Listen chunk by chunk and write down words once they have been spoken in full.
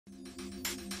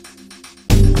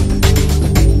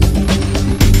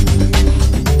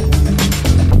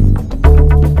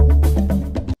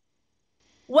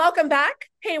Welcome back.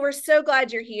 Hey, we're so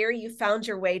glad you're here. You found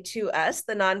your way to us,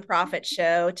 the Nonprofit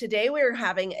Show. Today, we're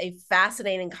having a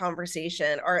fascinating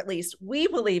conversation, or at least we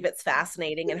believe it's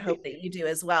fascinating and hope that you do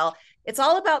as well. It's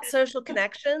all about social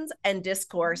connections and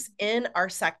discourse in our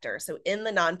sector, so in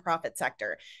the nonprofit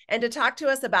sector. And to talk to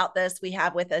us about this, we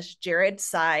have with us Jared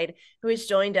Seide, who has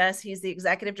joined us. He's the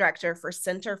executive director for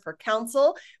Center for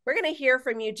Counsel. We're going to hear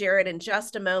from you, Jared, in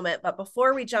just a moment. But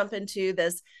before we jump into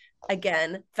this,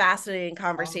 again, fascinating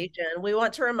conversation, we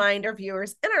want to remind our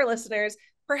viewers and our listeners,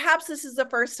 perhaps this is the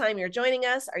first time you're joining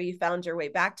us, or you found your way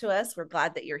back to us. We're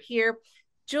glad that you're here.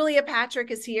 Julia Patrick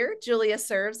is here. Julia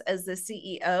serves as the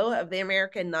CEO of the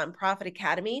American Nonprofit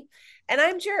Academy. And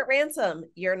I'm Jarrett Ransom,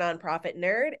 your nonprofit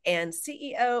nerd and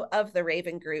CEO of the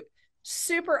Raven Group.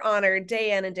 Super honored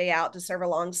day in and day out to serve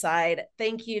alongside.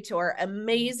 Thank you to our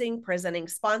amazing presenting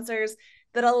sponsors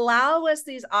that allow us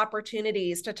these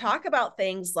opportunities to talk about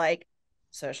things like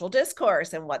social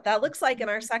discourse and what that looks like in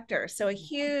our sector. So a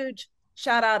huge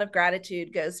shout out of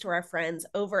gratitude goes to our friends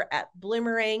over at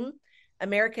Bloomerang,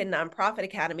 American Nonprofit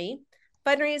Academy,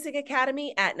 Fundraising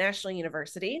Academy at National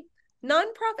University,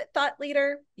 Nonprofit Thought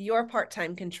Leader, Your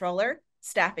Part-Time Controller,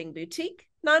 Staffing Boutique,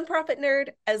 Nonprofit Nerd,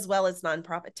 as well as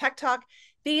Nonprofit Tech Talk.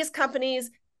 These companies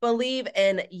believe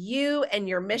in you and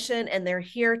your mission, and they're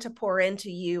here to pour into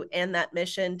you and that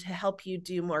mission to help you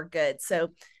do more good. So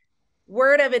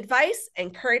word of advice,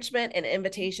 encouragement, and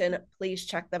invitation, please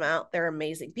check them out. They're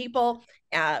amazing people.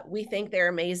 We think they're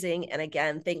amazing. And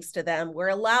again, thanks to them, we're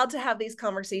allowed to have these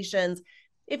conversations.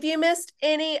 If you missed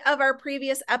any of our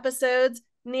previous episodes,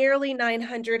 nearly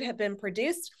 900 have been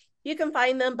produced. You can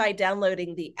find them by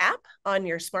downloading the app on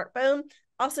your smartphone.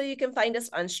 Also, you can find us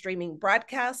on streaming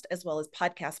broadcast as well as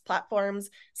podcast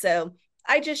platforms. So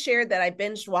I just shared that I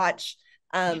binged watch,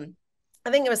 I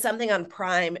think it was something on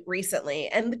Prime recently.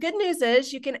 And the good news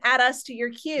is you can add us to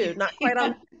your queue. Not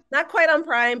quite on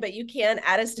Prime, but you can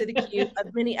add us to the queue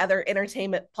of many other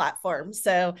entertainment platforms.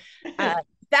 So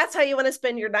that's how you want to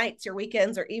spend your nights, your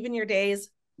weekends, or even your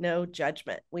days. No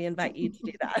judgment. We invite you to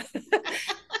do that.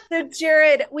 So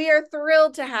Jared, we are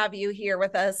thrilled to have you here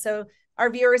with us. So our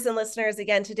viewers and listeners,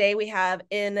 again, today we have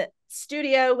in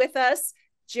studio with us,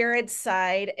 Jared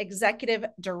Seide, Executive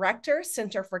Director,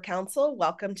 Center for Counsel.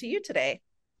 Welcome to you today.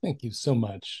 Thank you so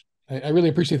much. I really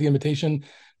appreciate the invitation.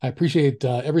 I appreciate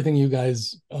everything you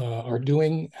guys are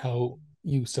doing, how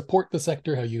you support the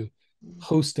sector, how you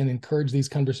host and encourage these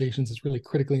conversations. It's really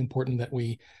critically important that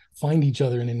we find each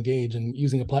other and engage, and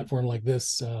using a platform like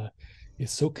this is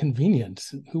so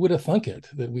convenient. Who would have thunk it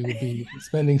that we would be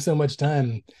spending so much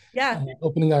time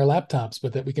opening our laptops,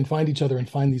 but that we can find each other and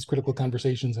find these critical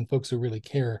conversations and folks who really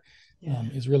care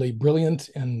is really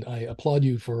brilliant. And I applaud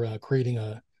you for creating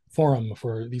a forum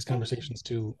for these conversations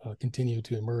to continue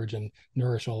to emerge and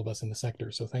nourish all of us in the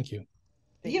sector. So thank you.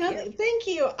 Thank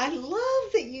you. I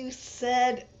love that you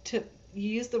said you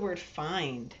use the word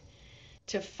find,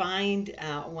 to find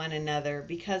one another,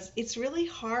 because it's really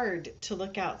hard to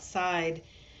look outside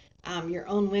your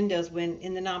own windows when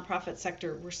in the nonprofit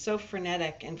sector we're so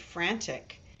frenetic and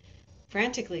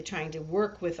frantically trying to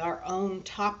work with our own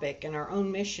topic and our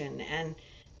own mission, and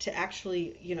to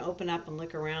actually open up and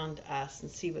look around us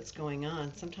and see what's going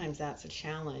on. Sometimes that's a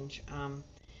challenge.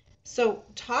 So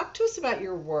talk to us about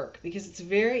your work, because it's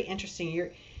very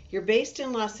interesting. You're based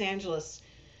in Los Angeles,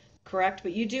 correct?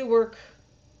 But you do work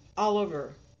all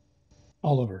over.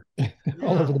 All over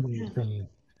the world, from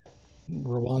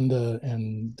Rwanda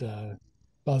and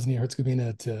Bosnia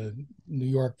Herzegovina to New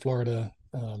York, Florida,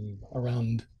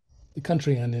 around the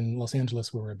country, and in Los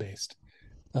Angeles where we're based.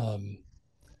 And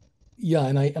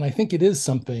I think it is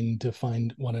something to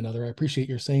find one another. I appreciate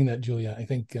your saying that, Julia. I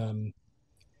think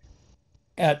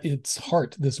at its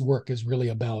heart, this work is really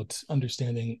about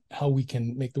understanding how we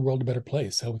can make the world a better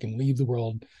place, how we can leave the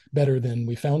world better than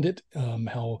we found it,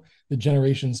 how the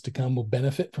generations to come will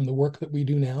benefit from the work that we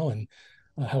do now, and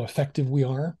how effective we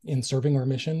are in serving our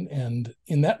mission. And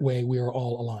in that way, we are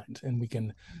all aligned, and we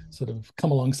can sort of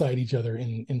come alongside each other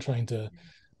in trying to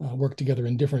work together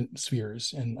in different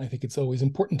spheres. And I think it's always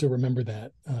important to remember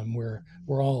that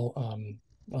we're all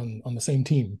on the same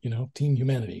team, team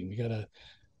humanity.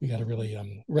 We got to really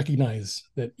recognize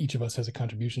that each of us has a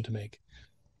contribution to make.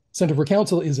 Center for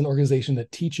Counsel is an organization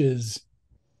that teaches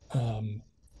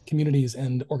communities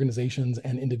and organizations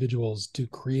and individuals to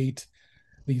create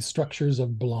these structures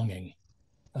of belonging.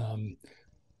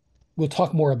 We'll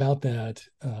talk more about that,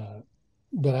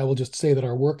 but I will just say that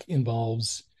our work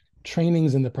involves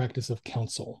trainings in the practice of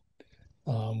counsel,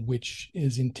 which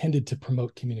is intended to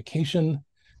promote communication,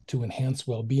 to enhance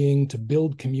well-being, to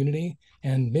build community,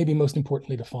 and maybe most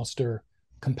importantly, to foster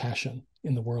compassion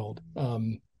in the world.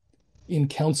 in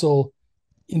council,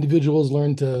 individuals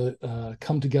learn to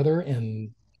come together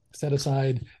and set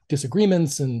aside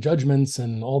disagreements and judgments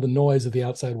and all the noise of the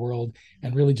outside world,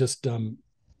 and really just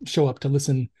show up to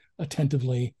listen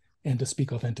attentively and to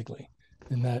speak authentically.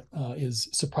 And that is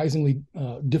surprisingly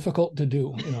difficult to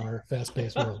do in our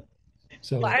fast-paced world.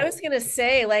 So Well, I was going to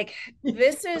say, like,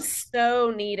 this is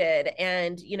so needed.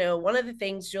 And, one of the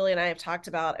things Julie and I have talked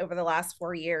about over the last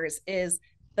 4 years is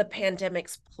the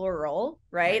pandemic's plural,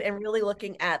 right? And really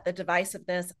looking at the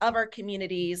divisiveness of our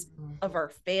communities, of our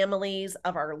families,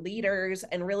 of our leaders,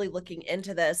 and really looking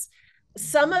into this.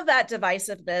 Some of that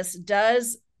divisiveness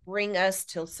does bring us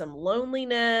to some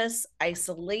loneliness,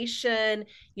 isolation,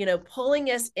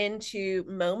 pulling us into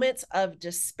moments of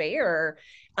despair.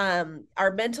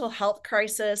 Our mental health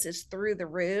crisis is through the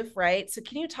roof, right? So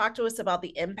can you talk to us about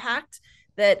the impact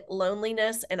that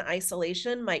loneliness and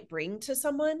isolation might bring to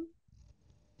someone?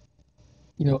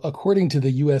 according to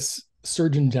the US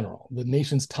Surgeon General, the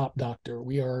nation's top doctor,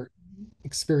 we are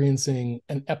experiencing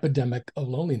an epidemic of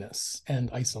loneliness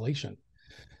and isolation.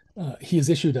 He has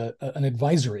issued an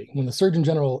advisory. When the Surgeon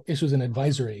General issues an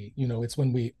advisory, it's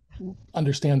when we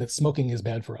understand that smoking is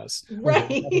bad for us, or that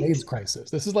we have an AIDS crisis.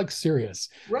 This is like serious.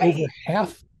 Right. Over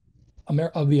half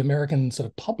of the American sort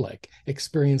of public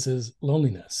experiences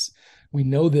loneliness. We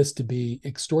know this to be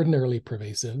extraordinarily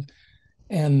pervasive.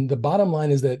 And the bottom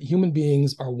line is that human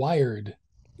beings are wired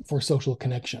for social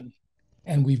connection,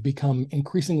 and we've become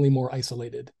increasingly more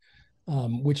isolated,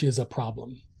 which is a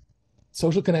problem.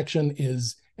 Social connection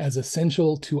is as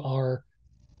essential to our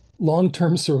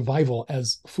long-term survival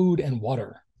as food and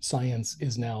water, science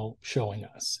is now showing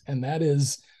us. And that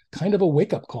is kind of a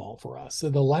wake-up call for us. So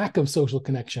the lack of social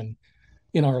connection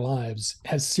in our lives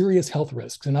has serious health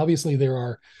risks. And obviously there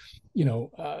are,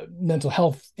 mental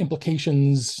health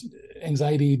implications,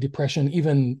 anxiety, depression,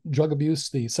 even drug abuse.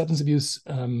 The substance abuse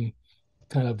kind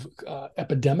of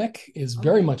epidemic is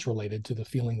very much related to the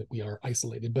feeling that we are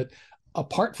isolated. But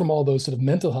apart from all those sort of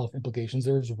mental health implications,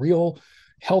 there's real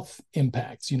health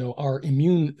impacts. Our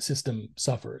immune system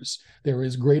suffers. There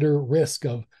is greater risk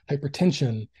of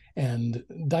hypertension and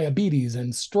diabetes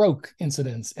and stroke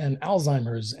incidents and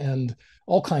Alzheimer's and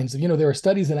all kinds of, there are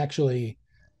studies that actually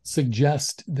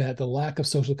suggest that the lack of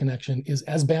social connection is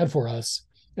as bad for us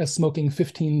as smoking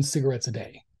 15 cigarettes a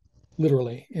day,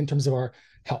 literally, in terms of our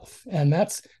health. And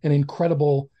that's an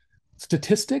incredible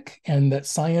statistic, and that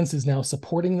science is now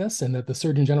supporting this, and that the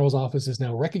Surgeon General's office is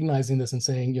now recognizing this and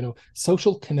saying,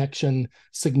 social connection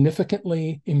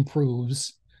significantly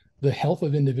improves the health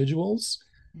of individuals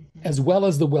as well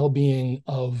as the well-being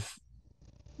of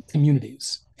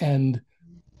communities. And,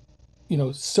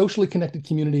 socially connected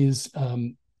communities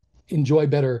enjoy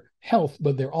better health,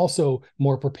 but they're also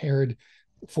more prepared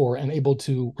for and able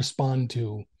to respond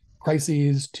to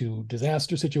crises, to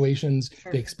disaster situations.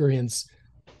 Sure. They experience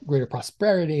greater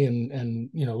prosperity and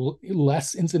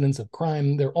less incidents of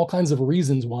crime. There are all kinds of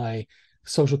reasons why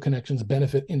social connections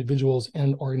benefit individuals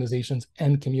and organizations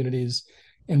and communities.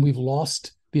 And we've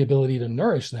lost the ability to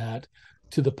nourish that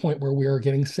to the point where we are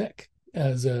getting sick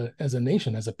as a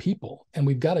nation, as a people. And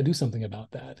we've got to do something about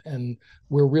that. And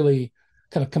we're really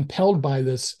kind of compelled by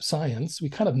this science. We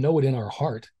kind of know it in our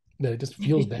heart that it just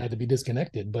feels bad to be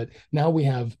disconnected. But now we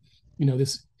have,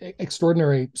 this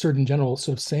extraordinary Surgeon General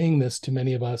sort of saying this to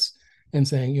many of us and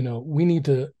saying, we need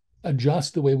to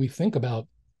adjust the way we think about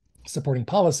supporting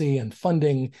policy and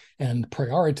funding and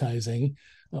prioritizing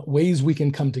ways we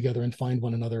can come together and find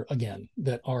one another again,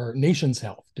 that our nation's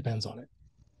health depends on it.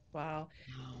 Wow.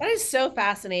 That is so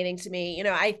fascinating to me.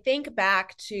 I think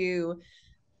back to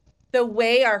the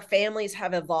way our families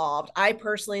have evolved. I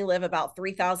personally live about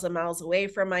 3,000 miles away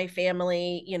from my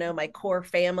family, my core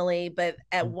family. But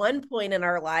at one point in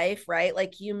our life, right,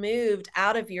 like you moved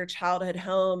out of your childhood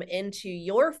home into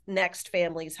your next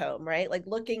family's home, right? Like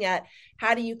looking at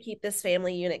how do you keep this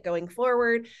family unit going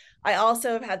forward. I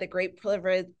also have had the great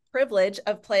privilege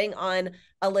of playing on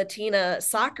a Latina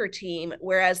soccer team,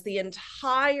 whereas the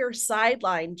entire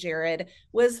sideline, Jared,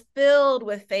 was filled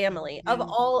with family of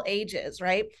all ages,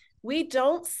 right? We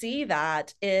don't see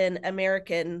that in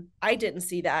I didn't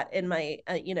see that in my,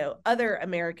 other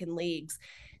American leagues.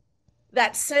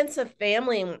 That sense of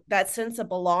family, that sense of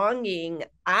belonging,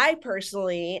 I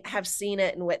personally have seen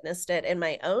it and witnessed it in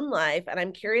my own life. And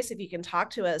I'm curious if you can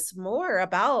talk to us more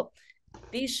about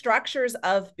these structures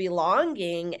of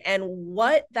belonging and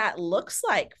what that looks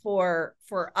like for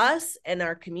us and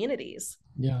our communities.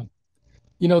 Yeah.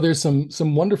 There's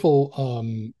some wonderful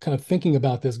kind of thinking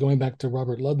about this, going back to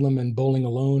Robert Ludlum and Bowling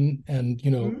Alone, and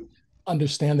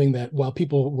understanding that while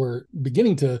people were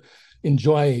beginning to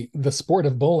enjoy the sport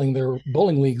of bowling, their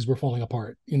bowling leagues were falling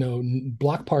apart.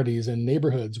 Block parties and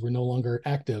neighborhoods were no longer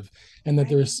active, and that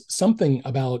there's something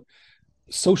about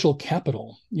social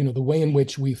capital, the way in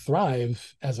which we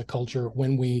thrive as a culture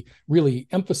when we really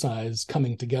emphasize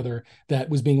coming together, that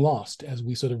was being lost as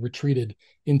we sort of retreated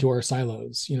into our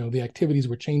silos. The activities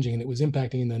were changing, and it was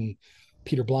impacting. And then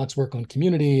Peter Block's work on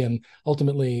community, and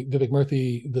ultimately Vivek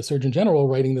Murthy, the Surgeon General,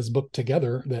 writing this book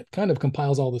Together that kind of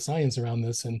compiles all the science around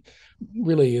this, and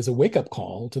really is a wake-up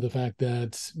call to the fact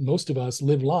that most of us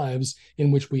live lives in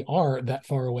which we are that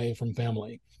far away from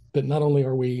family. That not only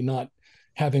are we not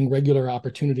having regular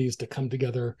opportunities to come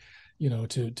together,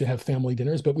 to have family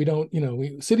dinners, but we don't,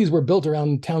 cities were built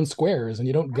around town squares, and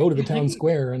you don't go to the town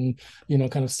square and,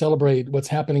 kind of celebrate what's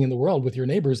happening in the world with your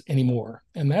neighbors anymore.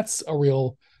 And that's a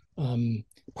real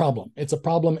problem. It's a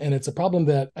problem, and it's a problem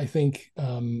that I think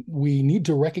we need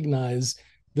to recognize.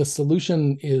 The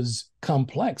solution is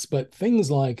complex, but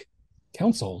things like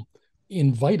counsel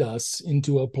invite us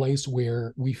into a place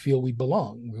where we feel we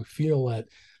belong. We feel that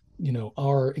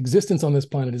our existence on this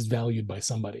planet is valued by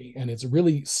somebody, and it's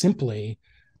really simply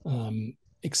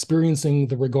experiencing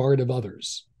the regard of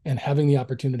others and having the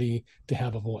opportunity to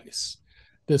have a voice.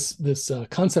 This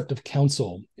concept of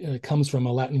counsel comes from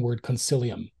a Latin word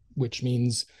concilium, which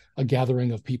means a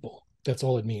gathering of people. That's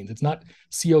all it means. It's not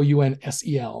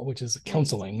COUNSEL, which is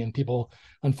counseling. And people,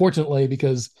 unfortunately,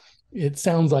 because it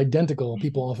sounds identical,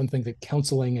 people often think that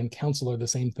counseling and counsel are the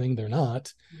same thing. They're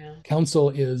not. Yeah. Counsel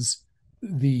is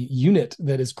the unit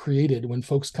that is created when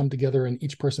folks come together, and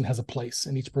each person has a place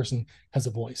and each person has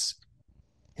a voice.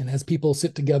 And as people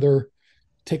sit together,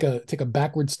 take a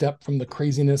backward step from the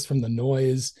craziness, from the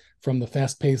noise, from the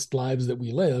fast-paced lives that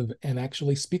we live, and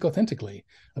actually speak authentically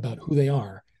about who they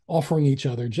are, offering each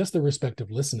other just the respect of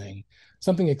listening,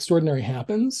 something extraordinary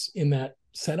happens in that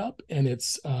setup, and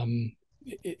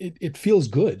it feels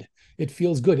good. It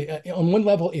feels good. On one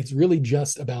level, it's really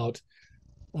just about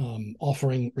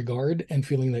offering regard and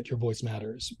feeling that your voice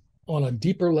matters. On a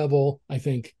deeper level, I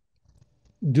think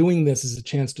doing this is a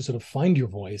chance to sort of find your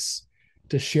voice,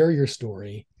 to share your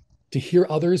story, to hear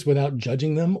others without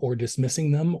judging them or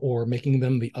dismissing them or making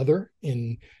them the other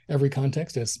in every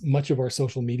context, as much of our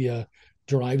social media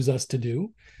drives us to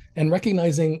do, and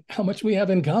recognizing how much we have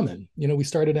in common. We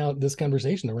started out this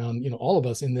conversation around, all of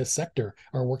us in this sector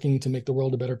are working to make the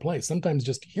world a better place. Sometimes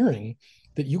just hearing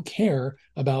that you care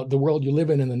about the world you live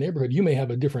in the neighborhood, you may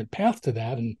have a different path to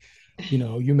that. And,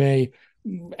 you may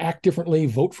act differently,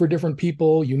 vote for different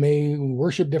people, you may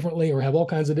worship differently or have all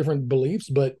kinds of different beliefs,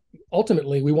 but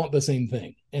ultimately we want the same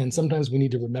thing. And sometimes we need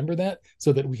to remember that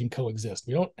so that we can coexist.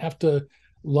 We don't have to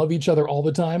love each other all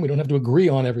the time. We don't have to agree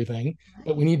on everything,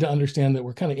 but we need to understand that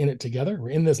we're kind of in it together. We're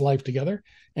in this life together,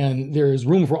 and there's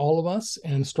room for all of us,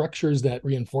 and structures that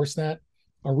reinforce that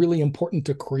are really important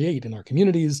to create in our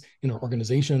communities, in our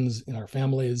organizations, in our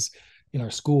families, in our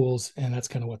schools. And that's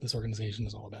kind of what this organization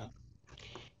is all about.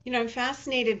 I'm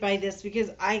fascinated by this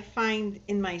because I find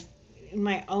in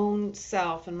my own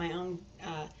self and my own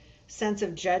sense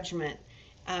of judgment,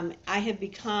 I have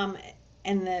become,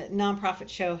 and the nonprofit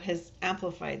show has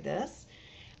amplified this,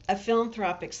 a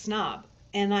philanthropic snob.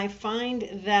 And I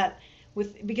find that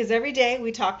because every day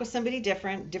we talk with somebody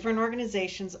different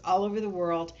organizations all over the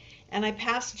world, and I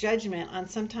pass judgment on,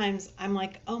 sometimes I'm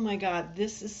like, oh my God,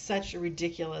 this is such a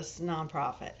ridiculous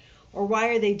nonprofit. Or why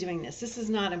are they doing this? This is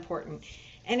not important.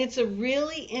 And it's a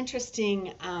really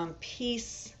interesting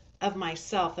piece of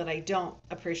myself that I don't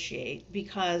appreciate,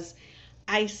 because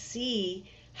I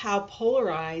see how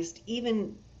polarized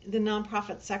even the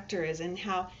nonprofit sector is, and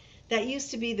how that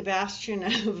used to be the bastion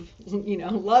of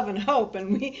love and hope,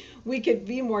 and we could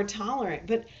be more tolerant.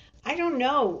 But I don't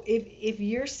know if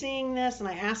you're seeing this, and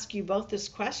I ask you both this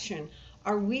question: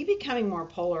 are we becoming more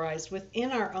polarized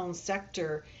within our own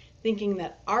sector, thinking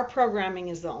that our programming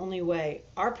is the only way,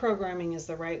 our programming is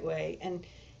the right way,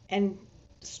 and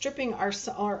stripping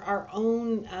our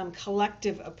own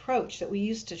collective approach that we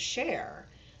used to share,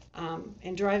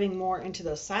 and driving more into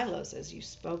those silos as you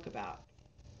spoke about?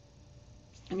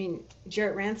 I mean,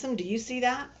 Jarrett Ransom, do you see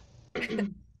that?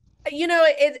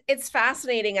 It's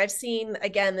fascinating. I've seen,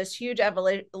 again, this huge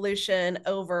evolution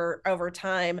over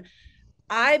time.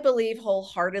 I believe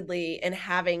wholeheartedly in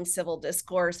having civil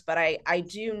discourse, but I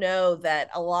do know that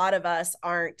a lot of us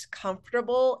aren't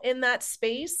comfortable in that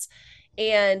space.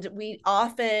 And we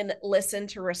often listen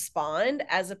to respond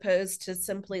as opposed to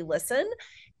simply listen.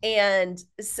 And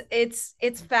it's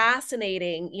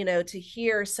fascinating, to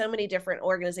hear so many different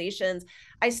organizations.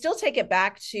 I still take it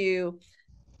back to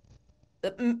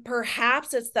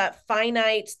perhaps it's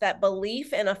that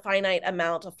belief in a finite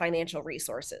amount of financial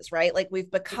resources, right? Like we've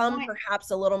become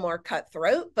perhaps a little more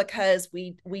cutthroat because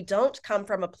we don't come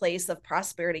from a place of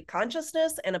prosperity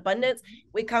consciousness and abundance.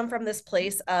 We come from this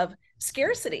place of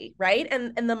scarcity, right?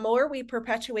 And the more we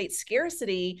perpetuate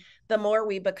scarcity, the more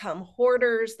we become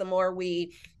hoarders, the more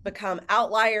we become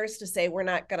outliers to say, we're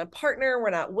not going to partner, we're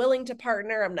not willing to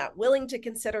partner, I'm not willing to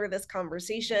consider this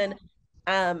conversation.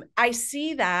 I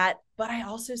see that, but I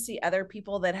also see other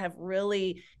people that have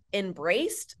really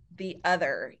embraced the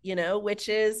other, which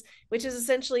is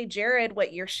essentially, Jared,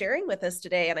 what you're sharing with us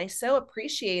today. And I so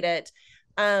appreciate it.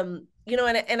 And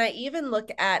I even look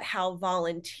at how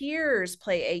volunteers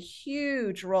play a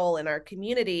huge role in our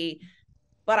community,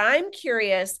 but I'm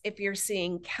curious if you're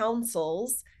seeing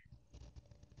councils,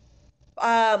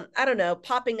 I don't know,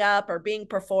 popping up or being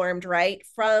performed, right,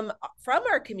 from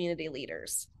our community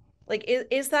leaders. Like,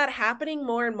 is that happening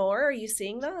more and more? Are you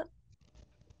seeing that?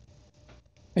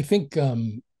 I think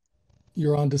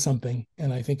you're onto something,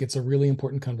 and I think it's a really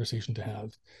important conversation to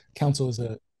have. Council is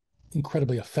an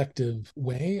incredibly effective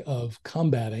way of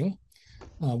combating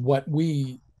what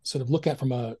we sort of look at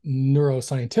from a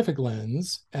neuroscientific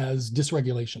lens as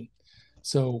dysregulation.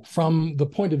 So from the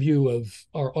point of view of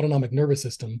our autonomic nervous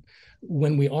system,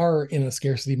 when we are in a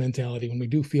scarcity mentality, when we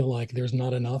do feel like there's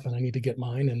not enough and I need to get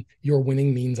mine and you're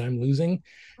winning means I'm losing,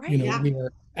 right, we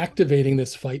are activating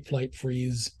this fight, flight,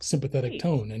 freeze sympathetic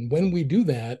tone. And when we do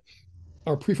that,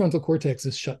 our prefrontal cortex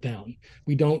is shut down.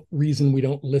 We don't reason, we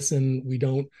don't listen, we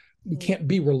can't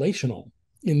be relational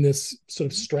in this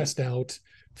sort of stressed out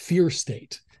fear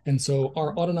state. And so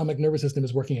our autonomic nervous system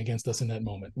is working against us in that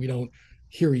moment. We don't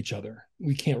hear each other.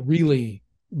 We can't really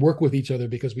work with each other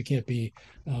because we can't be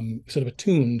sort of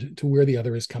attuned to where the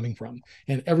other is coming from.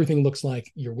 And everything looks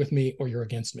like you're with me or you're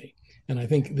against me. And I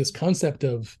think this concept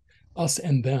of us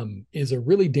and them is a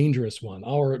really dangerous one.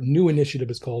 Our new initiative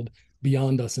is called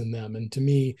Beyond Us and Them. And to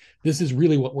me, this is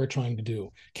really what we're trying to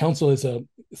do. Council is a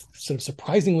sort of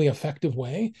surprisingly effective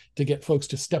way to get folks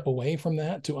to step away from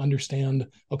that, to understand,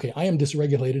 okay, I am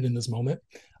dysregulated in this moment.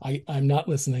 I'm not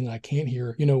listening. I can't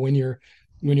hear.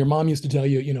 When your mom used to tell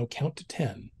you, count to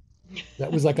 10.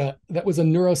 That was a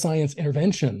neuroscience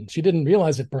intervention. She didn't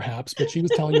realize it perhaps, but she was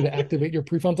telling you to activate your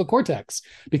prefrontal cortex,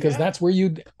 because that's where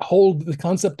you hold the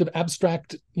concept of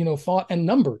abstract, thought and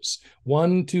numbers.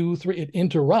 1, 2, 3. It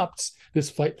interrupts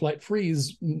this fight, flight,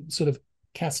 freeze sort of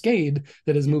cascade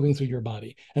that is moving through your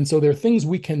body. And so there are things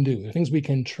we can do. There are things we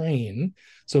can train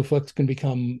so folks can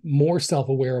become more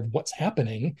self-aware of what's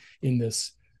happening in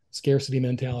this scarcity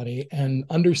mentality, and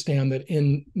understand that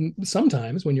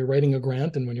sometimes when you're writing a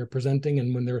grant and when you're presenting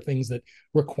and when there are things that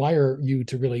require you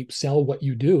to really sell what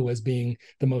you do as being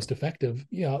the most effective,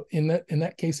 in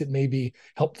that case, it may be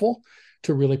helpful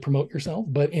to really promote yourself.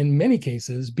 But in many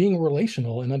cases, being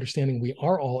relational and understanding we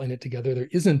are all in it together, there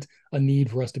isn't a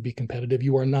need for us to be competitive.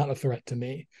 You are not a threat to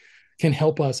me, can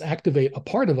help us activate a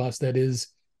part of us that is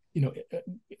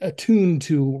attuned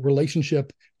to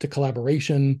relationship, to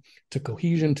collaboration, to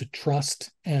cohesion, to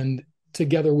trust. And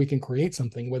together we can create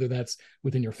something, whether that's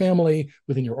within your family,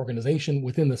 within your organization,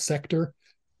 within the sector,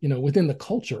 within the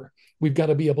culture. We've got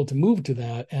to be able to move to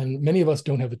that. And many of us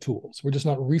don't have the tools. We're just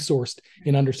not resourced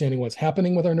in understanding what's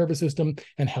happening with our nervous system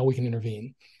and how we can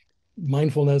intervene.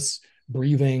 Mindfulness,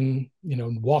 breathing,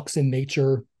 walks in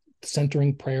nature,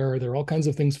 centering prayer. There are all kinds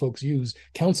of things folks use.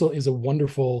 Council is a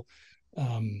wonderful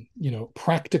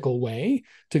practical way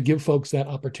to give folks that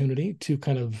opportunity to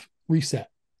kind of reset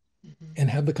and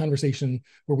have the conversation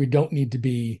where we don't need to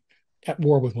be at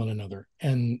war with one another.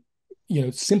 And,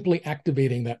 simply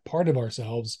activating that part of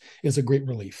ourselves is a great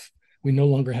relief. We no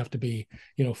longer have to be,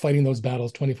 fighting those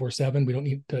battles 24/7. We don't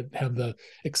need to have the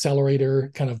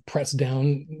accelerator kind of press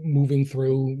down, moving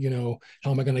through,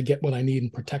 how am I going to get what I need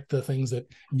and protect the things that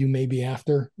you may be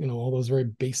after, all those very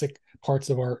basic parts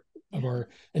of our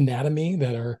anatomy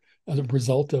that are a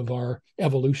result of our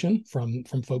evolution from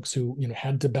folks who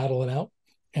had to battle it out.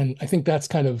 And I think that's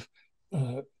kind of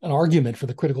an argument for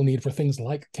the critical need for things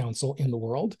like council in the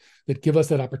world that give us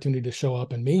that opportunity to show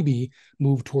up and maybe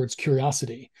move towards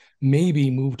curiosity, maybe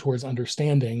move towards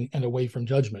understanding and away from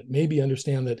judgment, maybe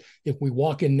understand that if we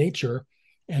walk in nature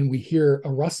and we hear a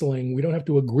rustling, we don't have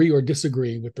to agree or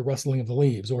disagree with the rustling of the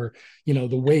leaves or, the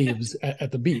waves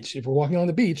at the beach. If we're walking on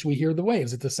the beach, we hear the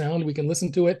waves. It's a sound, we can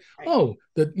listen to it. Oh,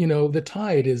 the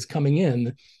tide is coming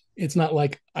in. It's not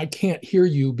like I can't hear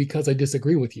you because I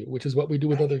disagree with you, which is what we do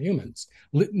with other humans.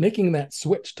 Making that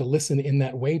switch to listen in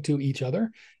that way to each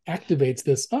other activates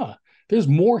this, there's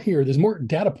more here. There's more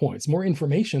data points, more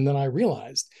information than I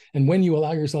realized. And when you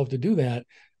allow yourself to do that,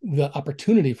 the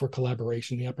opportunity for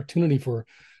collaboration, the opportunity for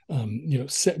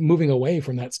moving away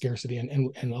from that scarcity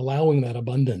and allowing that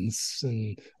abundance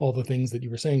and all the things that you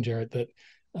were saying, Jared,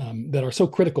 that are so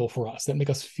critical for us, that make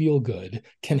us feel good,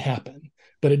 can happen.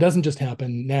 But it doesn't just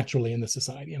happen naturally in the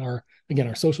society. And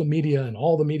our social media and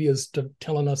all the media is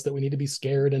telling us that we need to be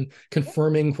scared and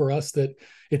confirming for us that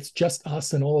it's just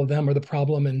us and all of them are the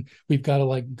problem. And we've got to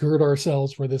like gird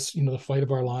ourselves for this, the fight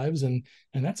of our lives. And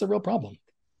that's a real problem.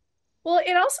 Well,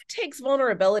 it also takes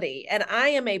vulnerability. And I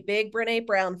am a big Brene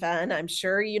Brown fan. I'm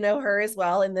sure you know her as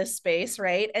well in this space,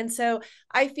 right? And so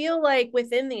I feel like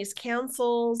within these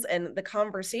councils and the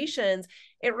conversations,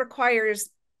 it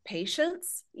requires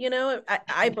patience.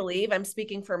 I believe, I'm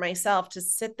speaking for myself, to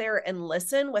sit there and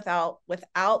listen without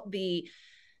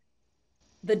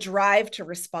the drive to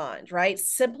respond, right?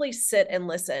 Simply sit and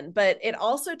listen. But it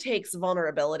also takes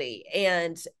vulnerability.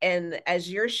 And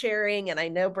as you're sharing, and I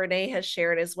know Brene has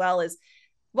shared as well, is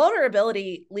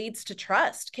vulnerability leads to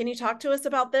trust. Can you talk to us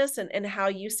about this and how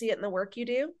you see it in the work you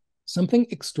do? Something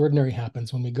extraordinary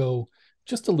happens when we go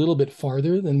just a little bit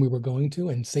farther than we were going to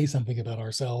and say something about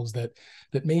ourselves that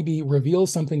maybe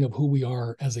reveals something of who we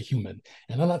are as a human.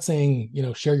 And I'm not saying,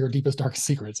 share your deepest, darkest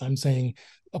secrets. I'm saying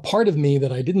a part of me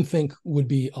that I didn't think would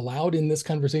be allowed in this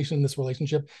conversation, in this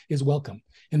relationship, is welcome.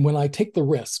 And when I take the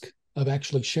risk of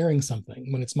actually sharing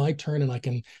something, when it's my turn and I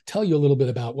can tell you a little bit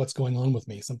about what's going on with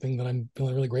me, something that I'm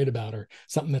feeling really great about, or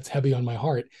something that's heavy on my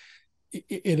heart,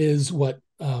 it is what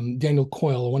Daniel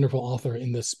Coyle, a wonderful author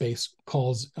in this space,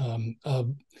 calls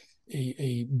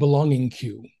a belonging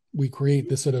queue. We create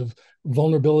this sort of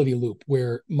vulnerability loop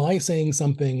where my saying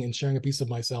something and sharing a piece of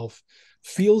myself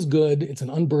feels good. It's an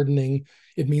unburdening.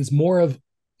 It means more of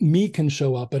me can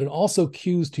show up, but it also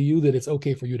cues to you that it's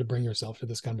okay for you to bring yourself to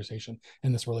this conversation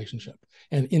and this relationship.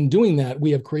 And in doing that,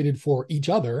 we have created for each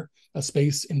other a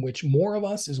space in which more of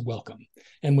us is welcome.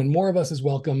 And when more of us is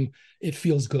welcome, it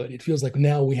feels good. It feels like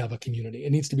now we have a community.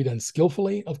 It needs to be done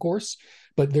skillfully, of course,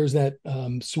 but there's that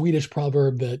Swedish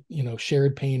proverb that,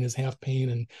 shared pain is half pain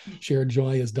and shared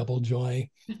joy is double joy.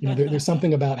 There's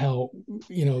something about how,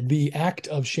 the act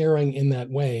of sharing in that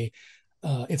way,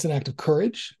 it's an act of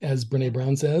courage, as Brene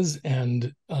Brown says,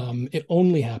 and it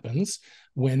only happens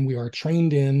when we are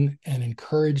trained in and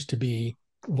encouraged to be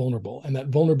vulnerable. And that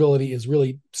vulnerability is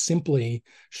really simply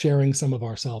sharing some of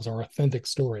ourselves, our authentic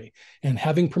story. And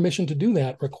having permission to do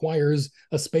that requires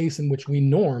a space in which we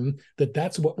norm that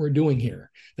that's what we're doing here,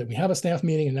 that we have a staff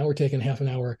meeting and now we're taking half an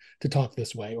hour to talk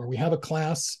this way, or we have a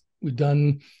class. We've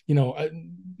done,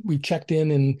 we checked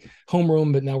in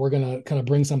homeroom, but now we're going to kind of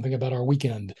bring something about our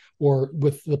weekend. Or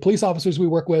with the police officers we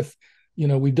work with,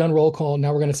 we've done roll call.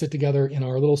 Now we're going to sit together in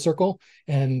our little circle,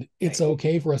 and it's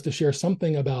okay for us to share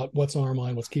something about what's on our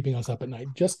mind, what's keeping us up at night,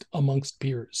 just amongst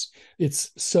peers.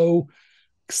 It's so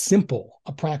simple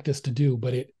a practice to do,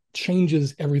 but it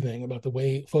changes everything about the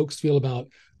way folks feel about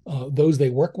those they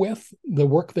work with, the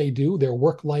work they do, their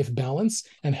work-life balance,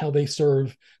 and how they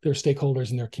serve their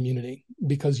stakeholders in their community,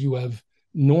 because you have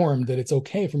normed that it's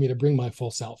okay for me to bring my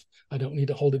full self. I don't need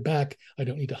to hold it back. I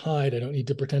don't need to hide. I don't need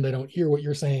to pretend I don't hear what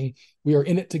you're saying. We are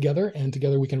in it together, and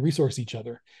together we can resource each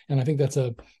other. And I think that's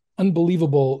a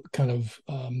unbelievable kind of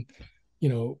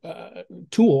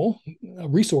tool, a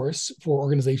resource for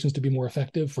organizations to be more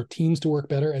effective, for teams to work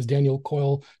better, as Daniel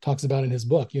Coyle talks about in his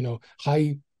book.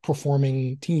 High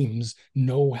performing teams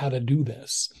know how to do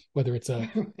this, whether it's a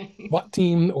SWAT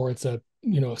team or it's a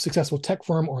successful tech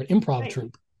firm or an improv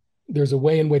troupe. There's a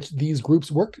way in which these groups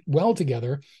work well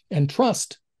together, and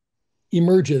trust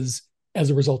emerges as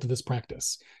a result of this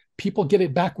practice. People get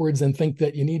it backwards and think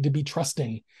that you need to be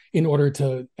trusting in order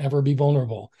to ever be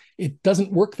vulnerable. It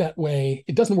doesn't work that way.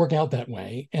 It doesn't work out that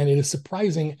way. And it is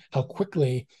surprising how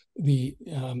quickly the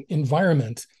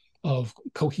environment of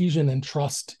cohesion and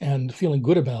trust and feeling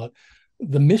good about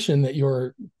the mission that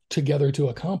you're together to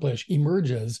accomplish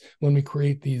emerges when we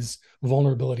create these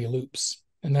vulnerability loops.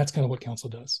 And that's kind of what council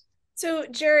does. So,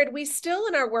 Jared, we still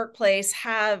in our workplace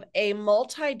have a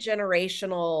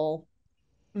multi-generational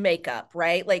makeup,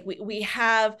 right? Like we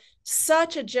have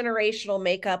such a generational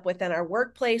makeup within our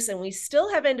workplace, and we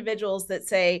still have individuals that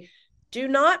say, do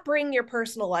not bring your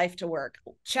personal life to work.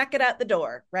 Check it at the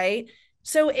door, right?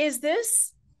 So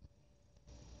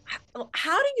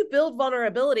how do you build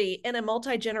vulnerability in a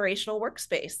multi-generational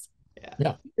workspace?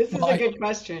 Yeah. This is a good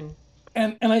question.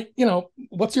 And I,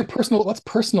 what's personal?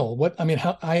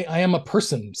 How I am a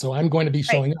person, so I'm going to be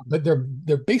showing up, but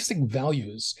they're basic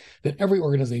values that every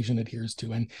organization adheres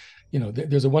to. And,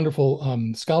 there's a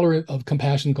wonderful scholar of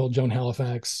compassion called Joan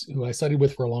Halifax, who I studied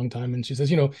with for a long time. And she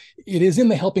says, it is in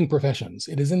the helping professions,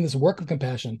 it is in this work of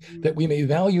compassion that we may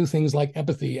value things like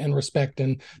empathy and respect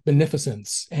and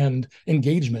beneficence and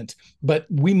engagement. But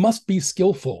we must be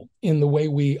skillful in the way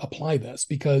we apply this,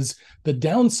 because the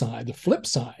downside, the flip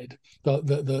side,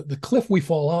 the cliff we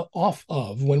fall off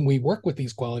of when we work with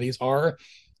these qualities are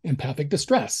empathic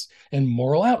distress and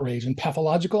moral outrage and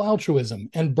pathological altruism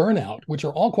and burnout, which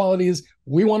are all qualities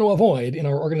we want to avoid in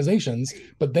our organizations.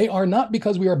 But they are not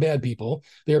because we are bad people.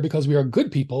 They are because we are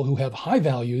good people who have high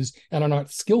values and are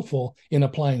not skillful in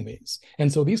applying these.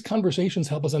 And so these conversations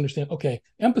help us understand, okay,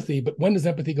 empathy, but when does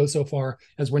empathy go so far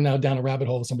as we're now down a rabbit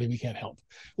hole with somebody we can't help?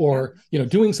 Or,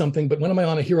 doing something, but when am I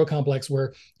on a hero complex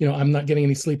where, I'm not getting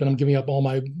any sleep and I'm giving up all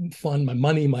my fun, my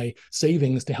money, my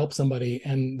savings to help somebody,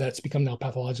 and that's become now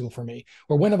pathological for me?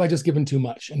 Or when have I just given too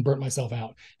much and burnt myself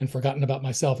out and forgotten about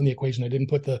myself in the equation? I didn't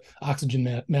put the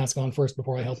oxygen mask on first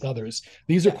before I helped others.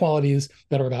 These are qualities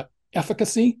that are about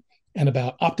efficacy and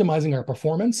about optimizing our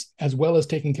performance as well as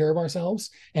taking care of ourselves.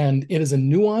 And it is a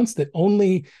nuance that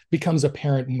only becomes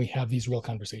apparent when we have these real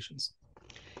conversations.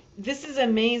 This is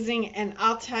amazing. And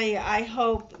I'll tell you, I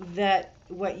hope that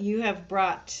what you have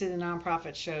brought to the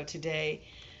Nonprofit Show today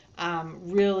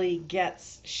really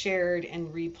gets shared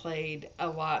and replayed a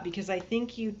lot, because I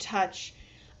think you touch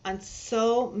on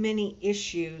so many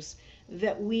issues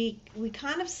that we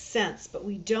kind of sense, but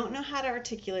we don't know how to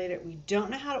articulate it. We don't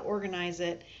know how to organize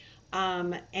it.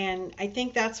 And I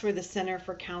think that's where the Center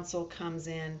for Counsel comes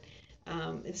in.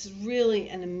 It's really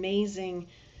an amazing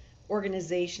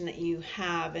organization that you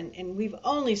have, and we've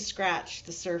only scratched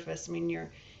the surface. I mean,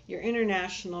 your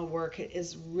international work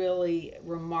is really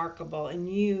remarkable,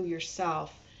 and you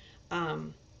yourself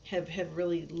have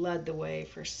really led the way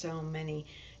for so many.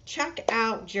 Check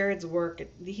out Jared's work.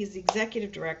 He's the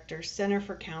executive director, Center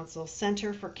for Counsel,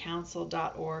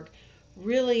 centerforcounsel.org.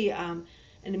 Really an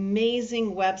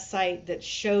amazing website that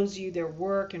shows you their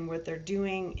work and what they're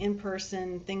doing in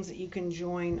person, things that you can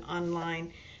join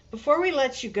online. Before we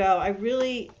let you go, I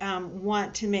really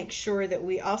want to make sure that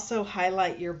we also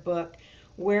highlight your book,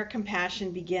 Where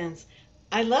Compassion Begins.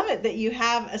 I love it that you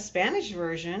have a Spanish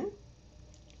version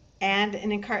and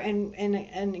an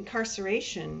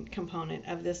incarceration component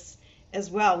of this as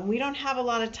well. We don't have a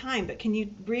lot of time, but can you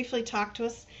briefly talk to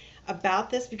us about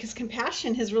this? Because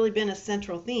compassion has really been a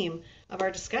central theme of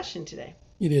our discussion today.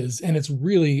 It is. And it's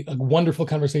really a wonderful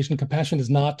conversation. Compassion is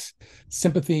not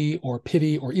sympathy or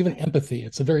pity or even empathy.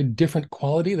 It's a very different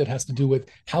quality that has to do with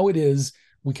how it is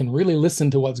we can really listen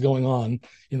to what's going on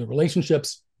in the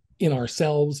relationships, in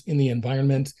ourselves, in the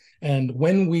environment. And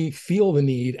when we feel the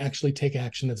need, actually take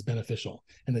action that's beneficial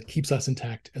and that keeps us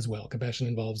intact as well. Compassion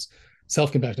involves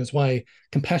self-compassion. That's why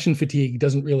compassion fatigue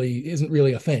isn't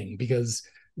really a thing, because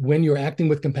when you're acting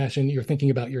with compassion, you're thinking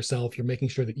about yourself. You're making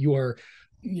sure that you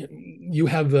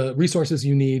have the resources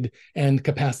you need and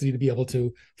capacity to be able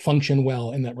to function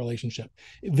well in that relationship.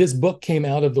 This book came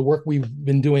out of the work we've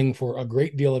been doing for a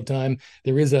great deal of time.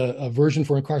 There is a version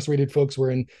for incarcerated folks.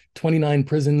 We're in 29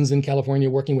 prisons in California,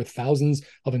 working with thousands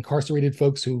of incarcerated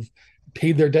folks who've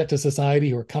paid their debt to society,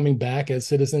 who are coming back as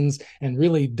citizens and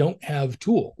really don't have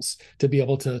tools to be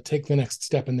able to take the next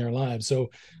step in their lives. So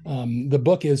the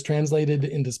book is translated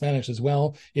into Spanish as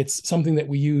well. It's something that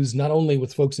we use not only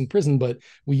with folks in prison, but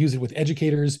we use it with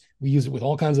educators, we use it with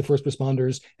all kinds of first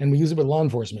responders, and we use it with law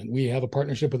enforcement. We have a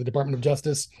partnership with the Department of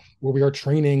Justice where we are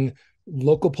training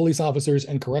local police officers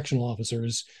and correctional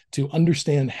officers to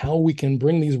understand how we can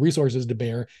bring these resources to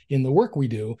bear in the work we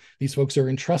do. These folks are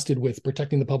entrusted with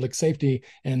protecting the public safety,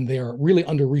 and they are really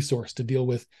under-resourced to deal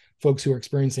with folks who are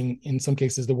experiencing, in some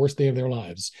cases, the worst day of their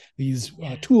lives. These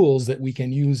tools that we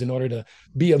can use in order to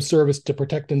be of service to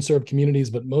protect and serve communities,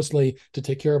 but mostly to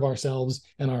take care of ourselves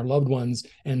and our loved ones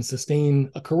and sustain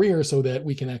a career so that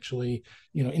we can actually,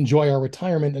 enjoy our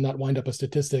retirement and not wind up a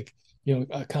statistic.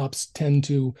 Cops tend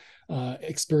to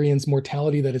experience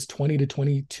mortality that is 20 to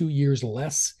 22 years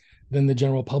less than the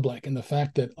general public. And the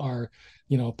fact that our,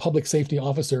 public safety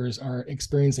officers are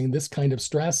experiencing this kind of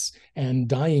stress and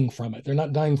dying from it. They're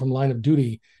not dying from line of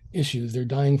duty issues. They're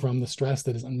dying from the stress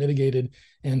that is unmitigated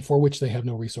and for which they have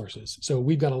no resources. So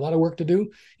we've got a lot of work to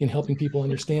do in helping people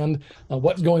understand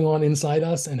what's going on inside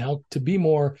us and how to be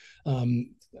more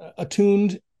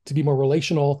attuned, to be more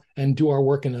relational, and do our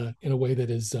work in a way that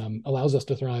is allows us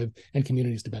to thrive and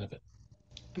communities to benefit.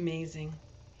 Amazing.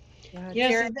 Yeah,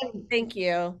 Jared, thank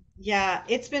you. Yeah,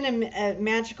 it's been a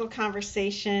magical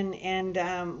conversation,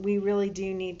 and we really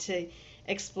do need to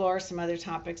explore some other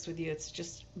topics with you. It's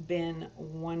just been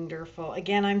wonderful.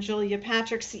 Again, I'm Julia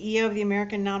Patrick, CEO of the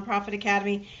American Nonprofit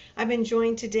Academy. I've been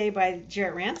joined today by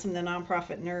Jared Ransom, the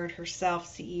nonprofit nerd herself,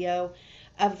 CEO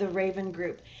of the Raven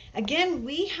Group. Again,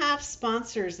 we have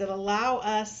sponsors that allow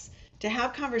us to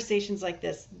have conversations like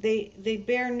this. They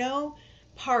bear no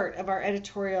part of our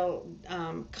editorial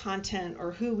content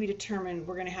or who we determine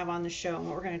we're going to have on the show and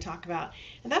what we're going to talk about.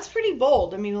 And that's pretty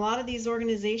bold. I mean, a lot of these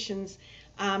organizations,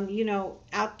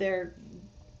 out there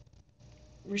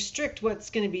restrict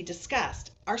what's going to be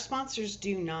discussed. Our sponsors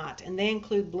do not, and they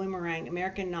include Bloomerang,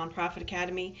 American Nonprofit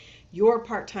Academy, Your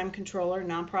Part-Time Controller,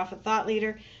 Nonprofit Thought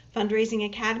Leader, Fundraising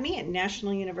Academy at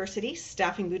National University,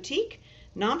 Staffing Boutique,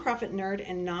 Nonprofit Nerd,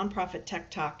 and Nonprofit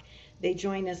Tech Talk. They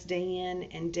join us day in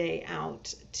and day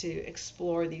out to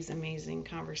explore these amazing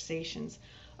conversations.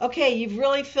 Okay, you've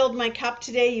really filled my cup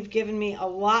today. You've given me a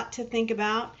lot to think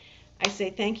about. I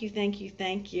say thank you, thank you,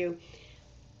 thank you.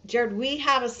 Jared, we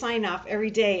have a sign off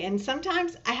every day, and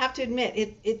sometimes I have to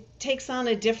admit it takes on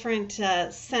a different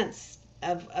sense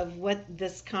of what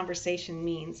this conversation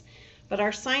means. But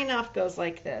our sign off goes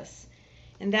like this,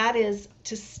 and that is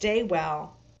to stay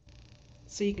well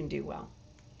so you can do well.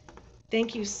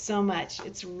 Thank you so much.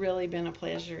 It's really been a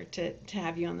pleasure to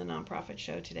have you on the Nonprofit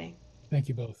Show today. Thank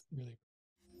you both. Really.